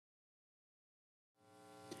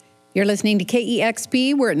You're listening to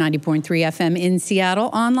KEXP. We're at 90.3 FM in Seattle,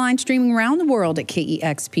 online streaming around the world at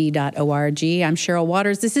KEXP.org. I'm Cheryl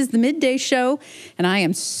Waters. This is the Midday Show, and I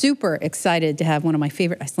am super excited to have one of my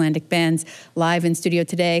favorite Icelandic bands live in studio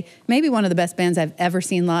today. Maybe one of the best bands I've ever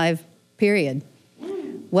seen live, period.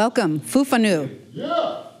 Welcome, Fufanu.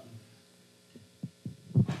 Yeah.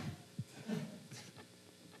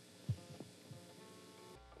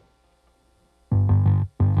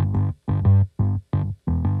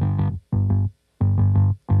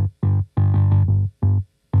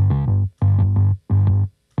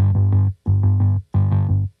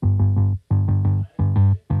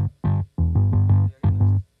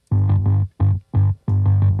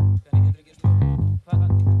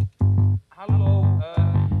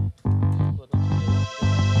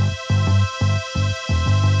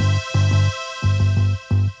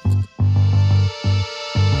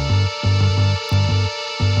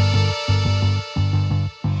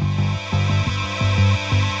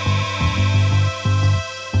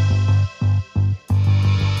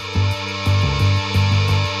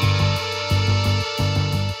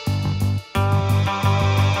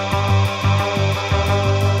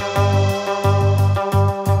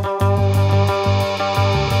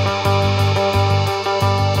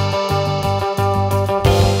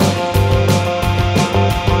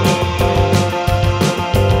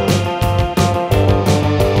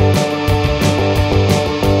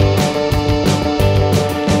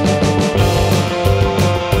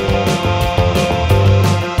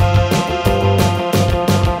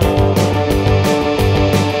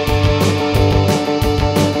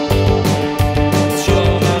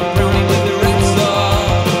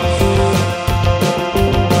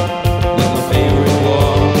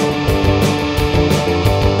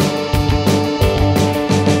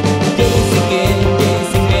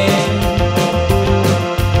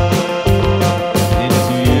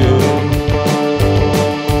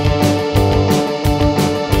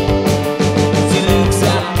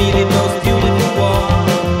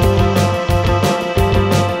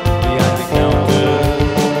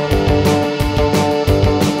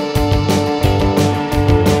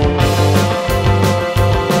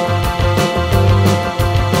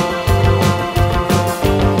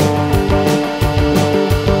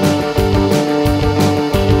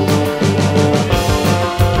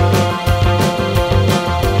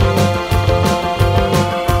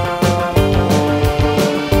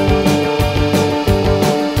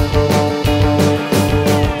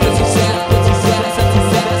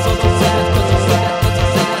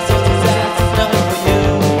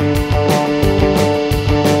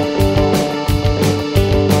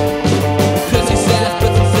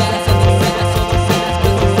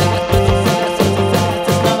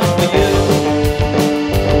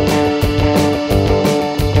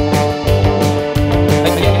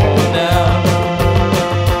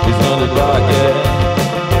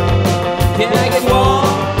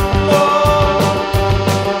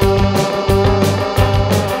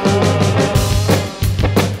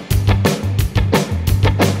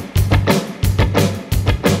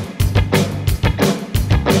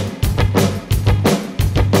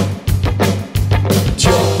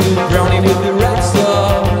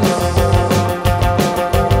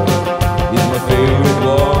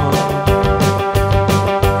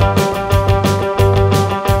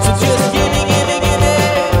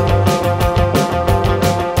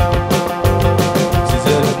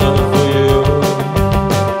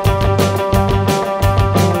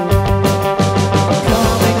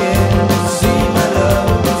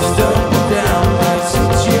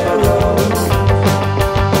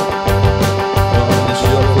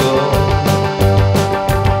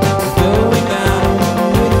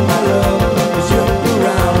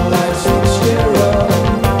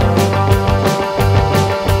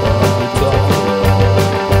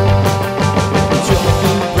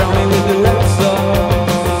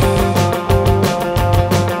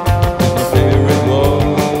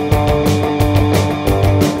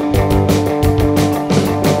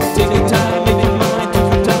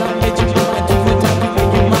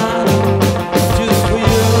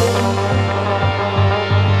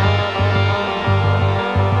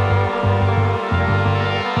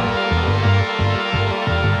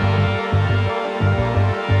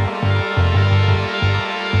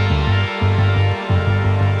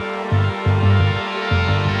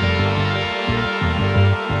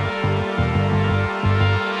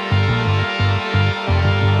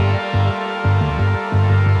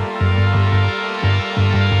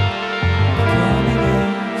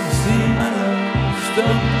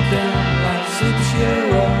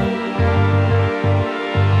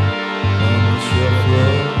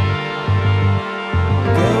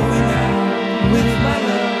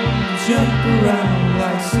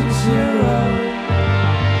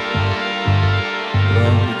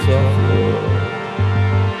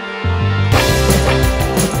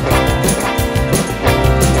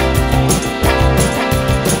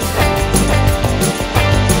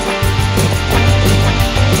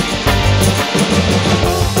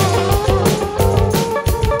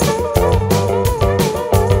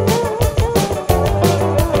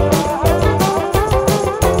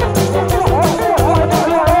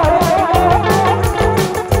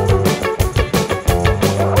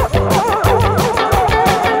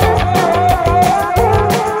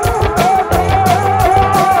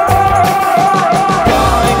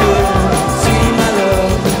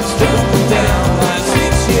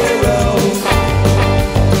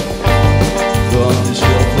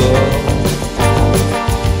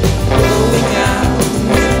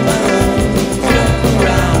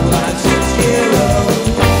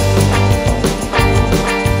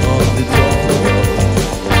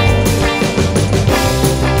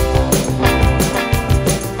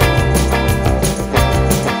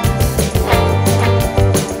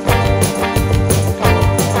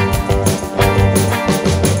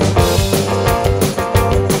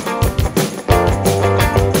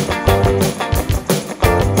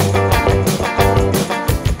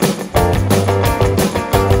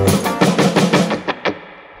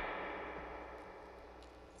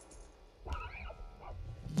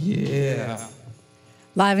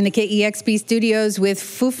 Live in the KEXP studios with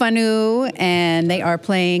Fufanu, and they are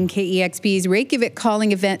playing KEXP's Reykjavik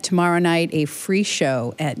Calling event tomorrow night, a free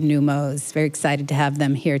show at Neumos. Very excited to have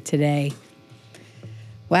them here today.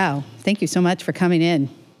 Wow, thank you so much for coming in.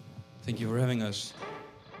 Thank you for having us.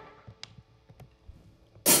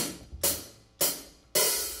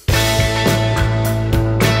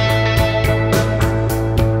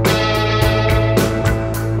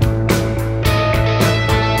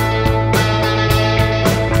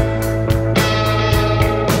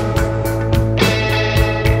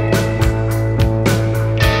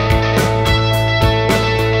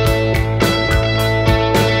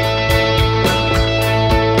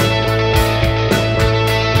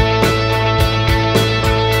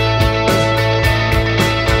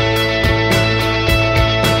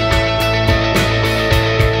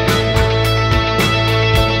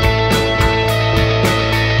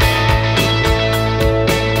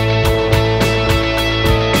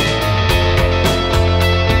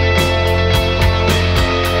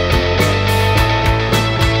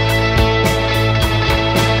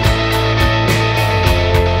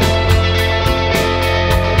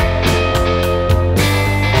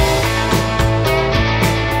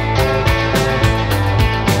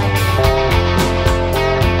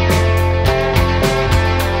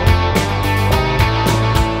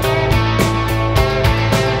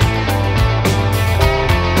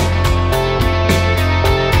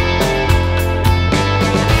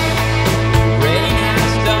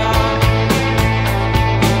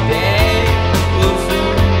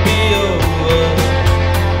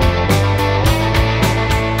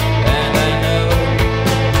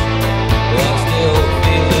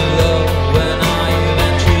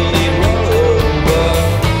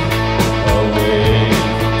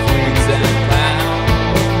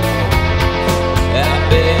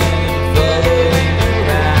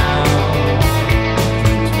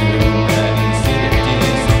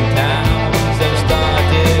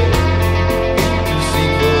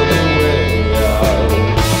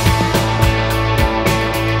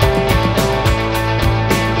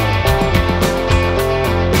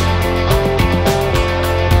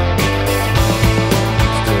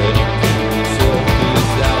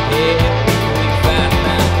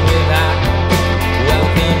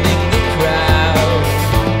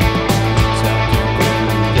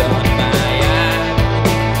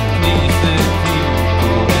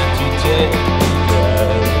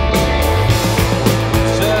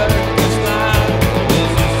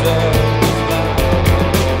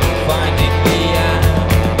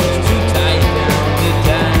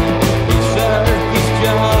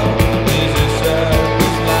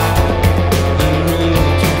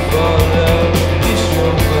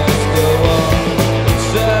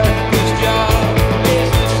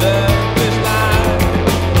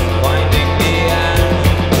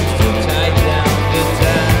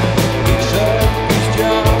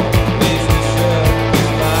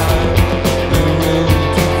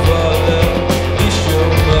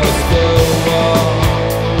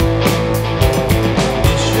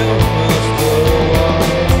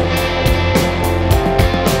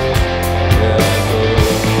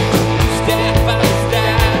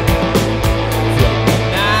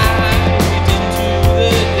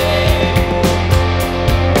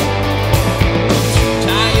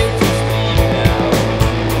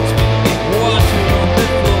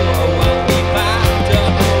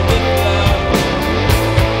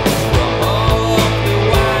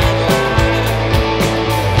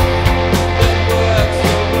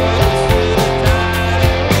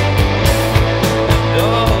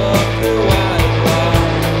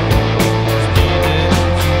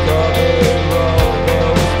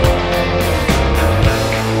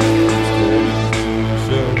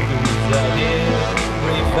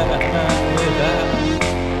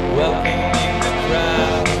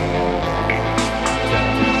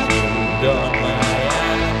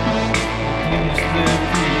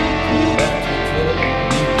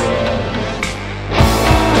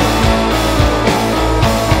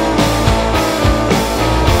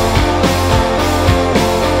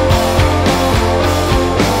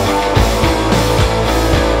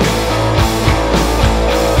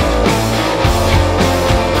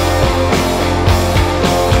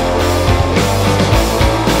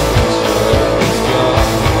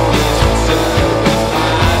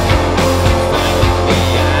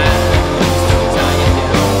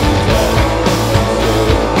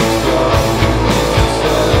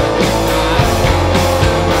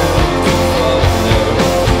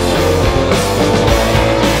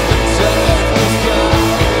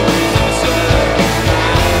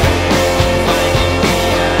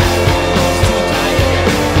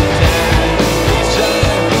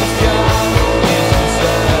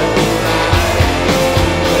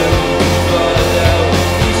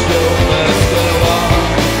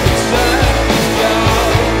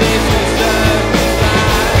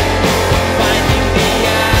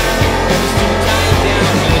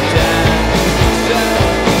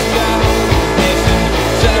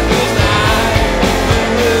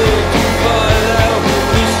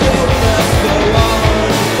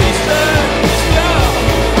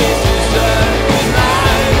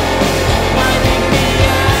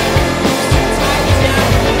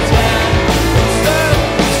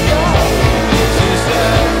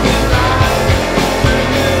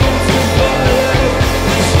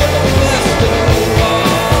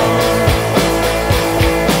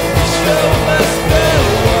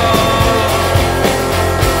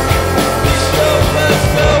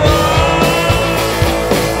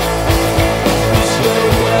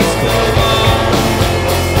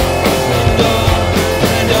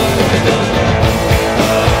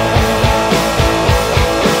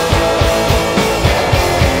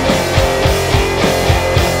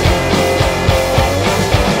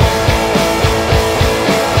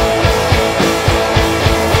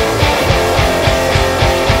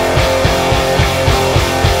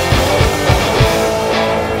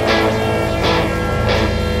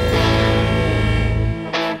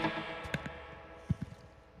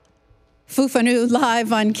 Fufanu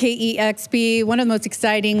live on KEXP, one of the most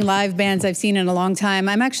exciting live bands I've seen in a long time.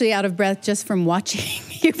 I'm actually out of breath just from watching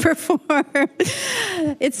you perform.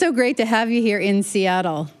 It's so great to have you here in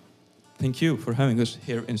Seattle. Thank you for having us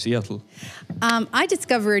here in Seattle. I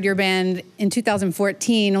discovered your band in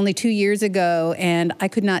 2014, only 2 years ago, and I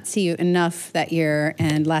could not see you enough that year.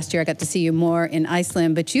 And last year I got to see you more in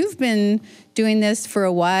Iceland. But you've been doing this for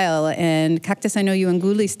a while, and Cactus, I know you and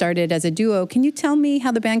Guli started as a duo. Can you tell me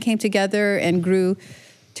how the band came together and grew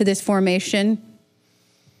to this formation?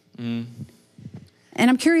 And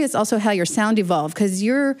I'm curious also how your sound evolved, because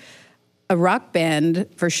you're a rock band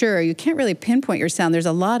for sure. You can't really pinpoint your sound. There's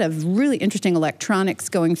a lot of really interesting electronics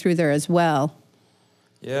going through there as well.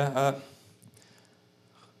 Yeah,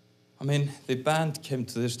 I mean, the band came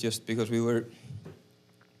to this just because we were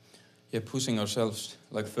pushing ourselves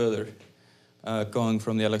like further, going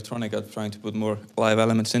from the electronica, trying to put more live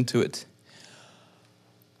elements into it.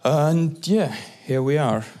 And yeah, here we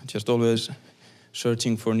are, just always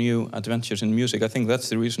searching for new adventures in music. I think that's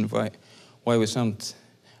the reason why we sound,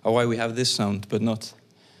 or why we have this sound, but not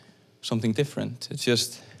something different. It's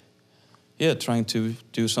just, trying to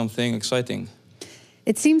do something exciting.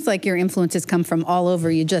 It seems like your influences come from all over.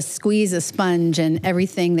 You just squeeze a sponge and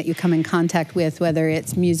everything that you come in contact with, whether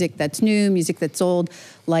it's music that's new, music that's old,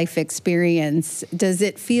 life experience. Does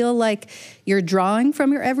it feel like you're drawing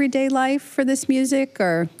from your everyday life for this music,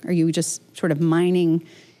 or are you just sort of mining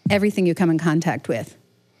everything you come in contact with?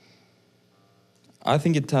 I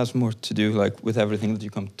think it has more to do like with everything that you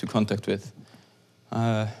come to contact with.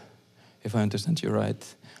 If I understand you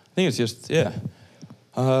right. I think it's just,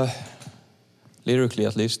 lyrically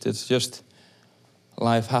at least, it's just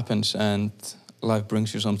life happens and life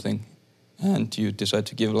brings you something and you decide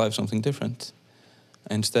to give life something different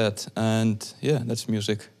instead. And that's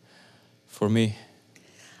music for me.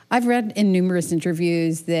 I've read in numerous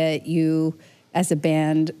interviews that you, as a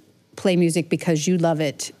band, play music because you love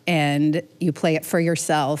it and you play it for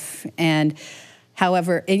yourself. And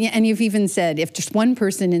however, and you've even said if just one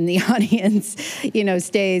person in the audience,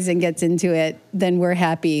 stays and gets into it, then we're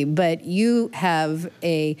happy. But you have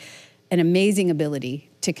an amazing ability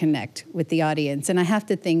to connect with the audience. And I have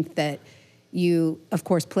to think that you, of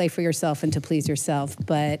course, play for yourself and to please yourself,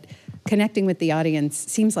 but connecting with the audience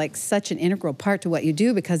seems like such an integral part to what you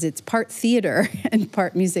do because it's part theater and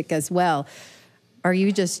part music as well. Are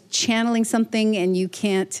you just channeling something and you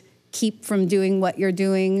can't keep from doing what you're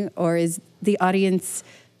doing, or is the audience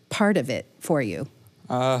part of it for you?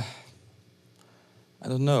 I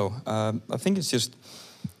don't know. I think it's just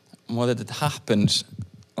more that it happens.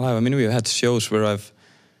 I mean, we've had shows where I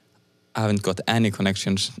haven't got any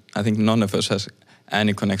connections. I think none of us has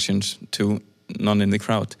any connections to none in the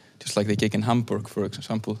crowd. Just like the gig in Hamburg, for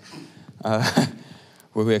example,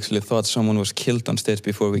 where we actually thought someone was killed on stage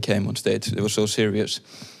before we came on stage. It was so serious.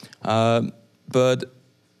 But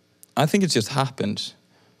I think it just happens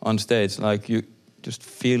on stage. Like, you just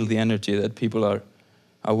feel the energy that people are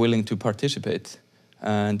willing to participate.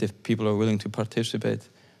 And if people are willing to participate,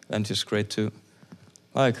 then it's just great to,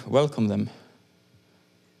 like, welcome them.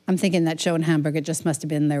 I'm thinking that show in Hamburg, it just must have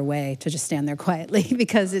been their way to just stand there quietly,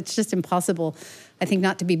 because it's just impossible, I think,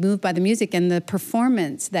 not to be moved by the music and the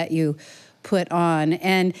performance that you put on.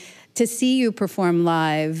 And to see you perform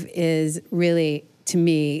live is really, to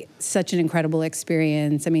me, such an incredible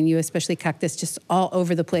experience. I mean, you especially cactus just all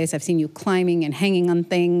over the place. I've seen you climbing and hanging on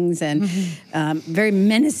things, and very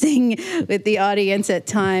menacing with the audience at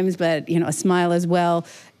times, but, you know, a smile as well.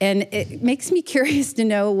 And it makes me curious to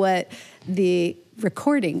know what the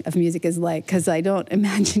recording of music is like, because I don't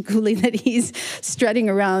imagine Cooley that he's strutting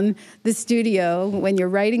around the studio when you're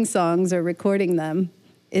writing songs or recording them.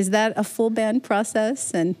 Is that a full band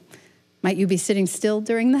process, and might you be sitting still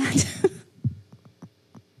during that?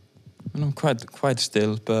 I'm quite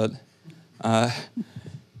still, but I,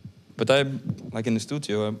 like in the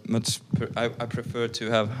studio, I prefer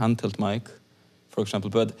to have handheld mic, for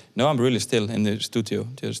example. But no, I'm really still in the studio.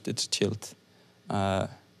 Just it's chilled.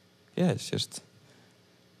 It's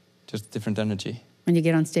just different energy. When you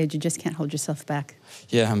get on stage, you just can't hold yourself back.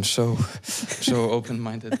 Yeah, I'm so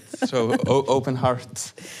open-minded, so open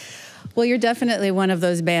heart. Well, you're definitely one of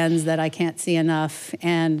those bands that I can't see enough,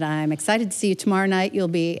 and I'm excited to see you tomorrow night. You'll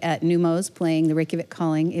be at Numo's playing the Reykjavik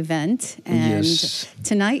Calling event, and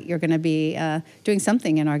tonight you're going to be doing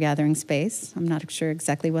something in our gathering space. I'm not sure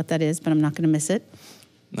exactly what that is, but I'm not going to miss it.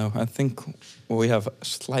 No, I think we have a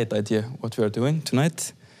slight idea what we are doing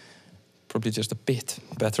tonight. Probably just a bit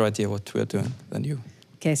better idea what we are doing than you.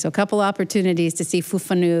 Okay, so a couple opportunities to see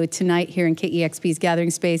Fufanu tonight here in KEXP's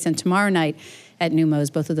Gathering Space, and tomorrow night at Numo's,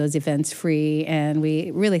 both of those events free. And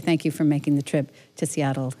we really thank you for making the trip to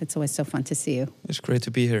Seattle. It's always so fun to see you. It's great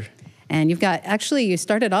to be here. And you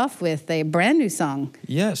started off with a brand new song.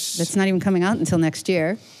 Yes. That's not even coming out until next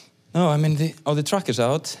year. No, I mean, the track is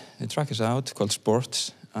out. The track is out, called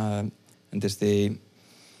Sports. And there's the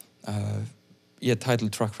title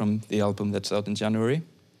track from the album that's out in January.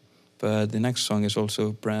 But the next song is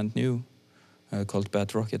also brand new, called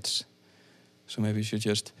Bad Rockets. So maybe you should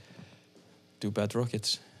just do Bad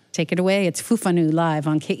Rockets. Take it away. It's Fufanu live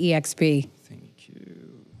on KEXP. Thank you.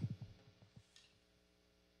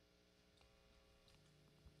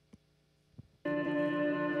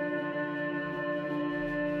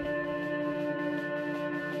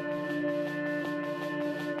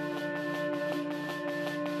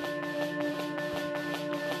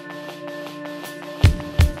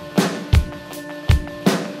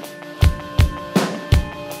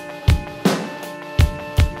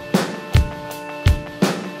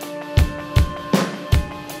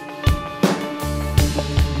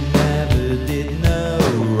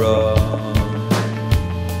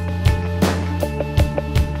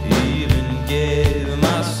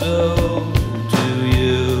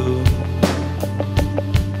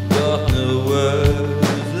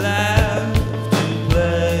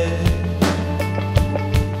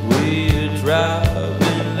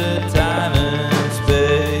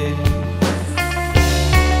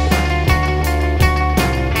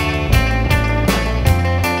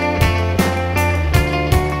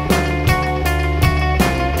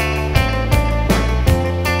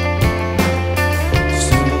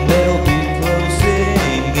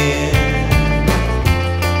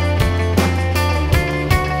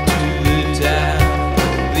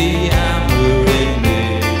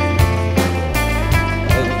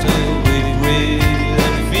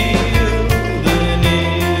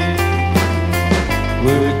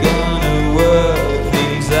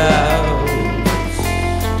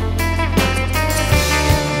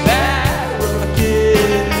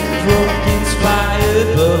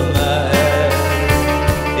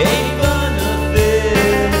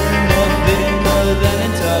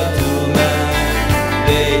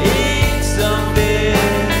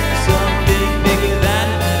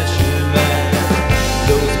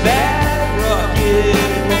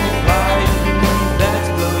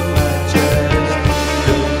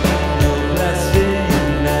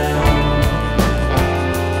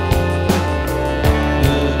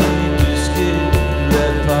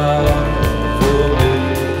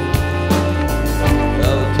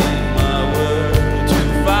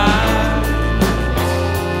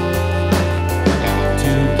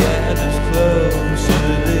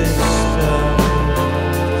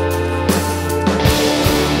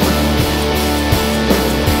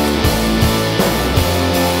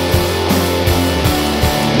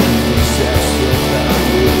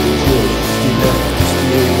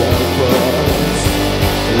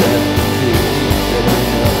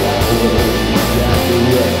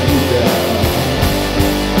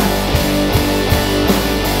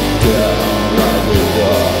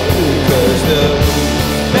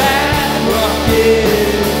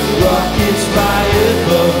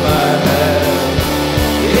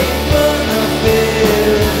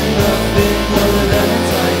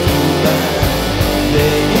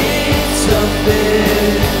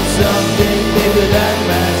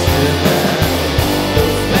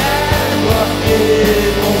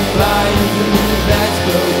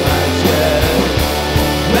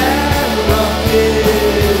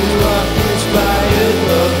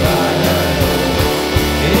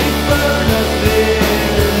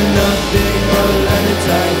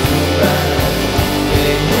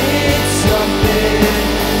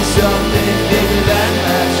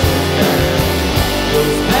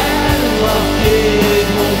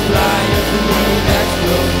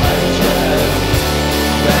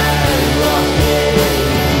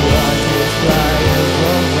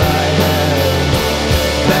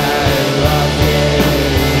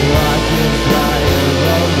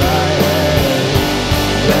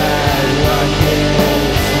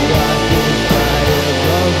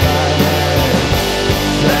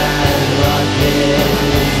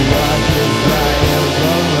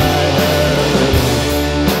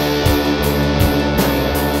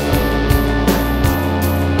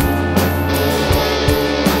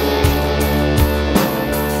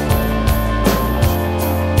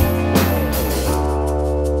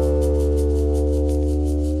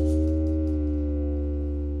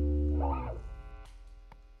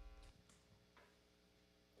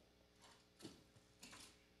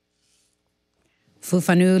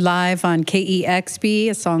 Fufanu live on KEXP,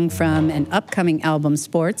 a song from an upcoming album,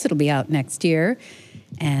 Sports. It'll be out next year.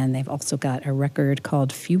 And they've also got a record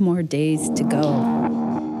called Few More Days to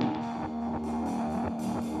Go.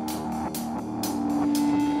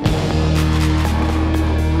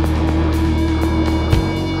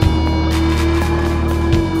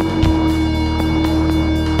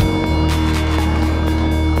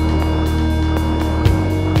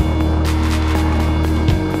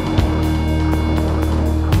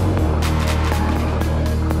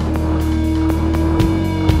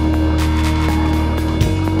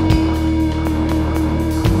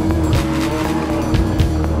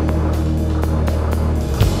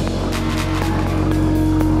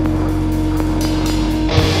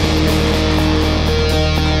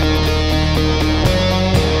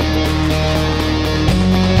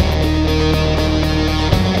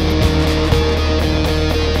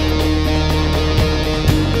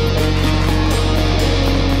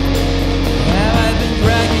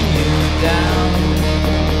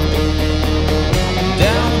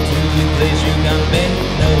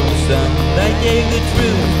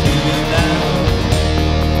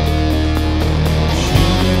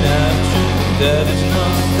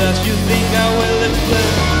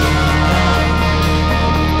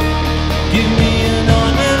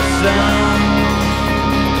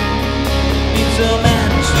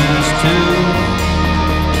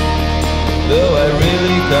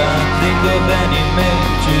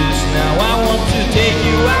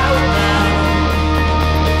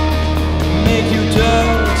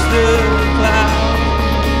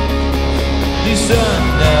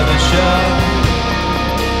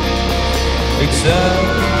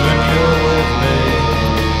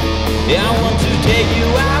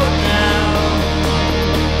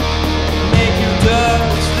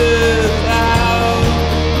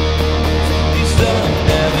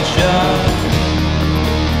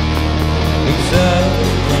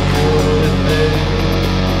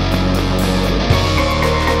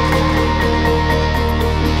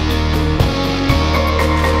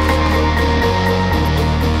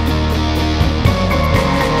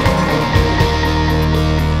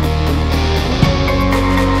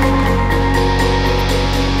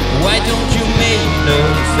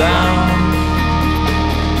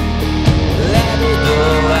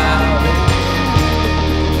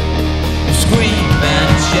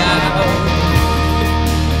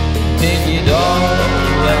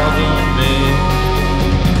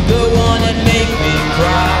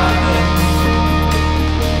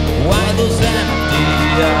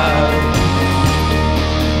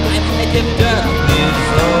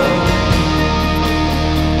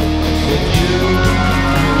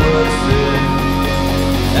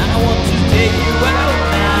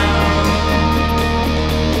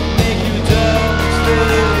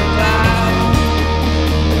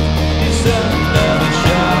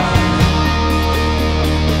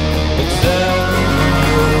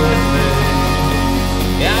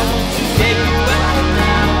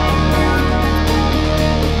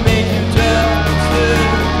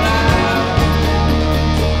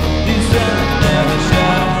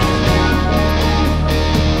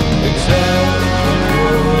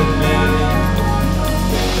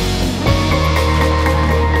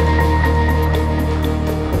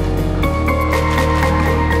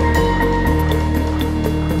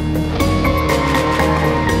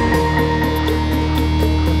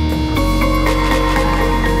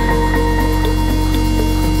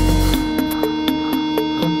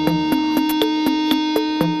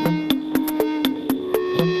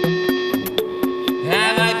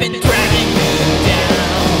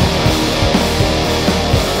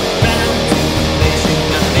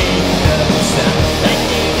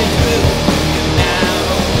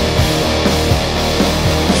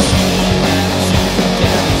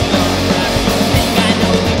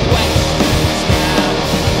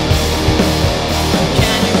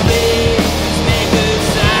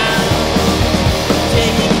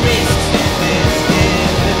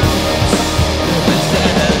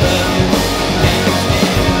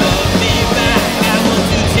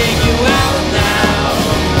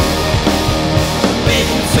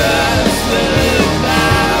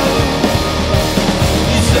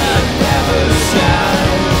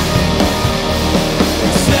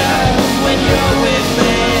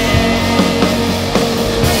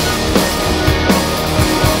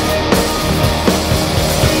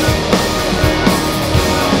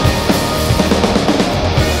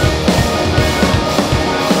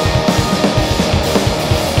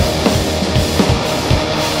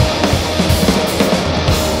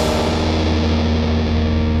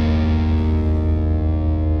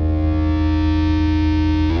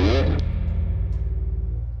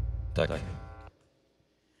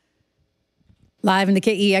 Live in the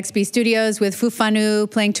KEXP studios with Fufanu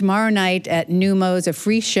playing tomorrow night at Numo's, a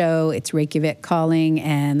free show. It's Reykjavik calling,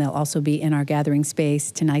 and they'll also be in our gathering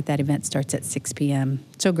space. Tonight, that event starts at 6 p.m.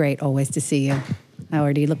 So great always to see you. I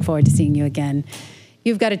already look forward to seeing you again.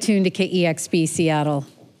 You've got to tune to KEXP Seattle.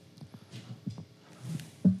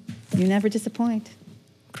 You never disappoint.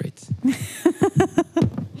 Great.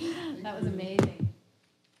 That was amazing.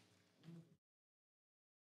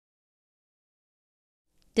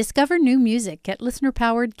 Discover new music at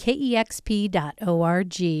listener-powered KEXP.org.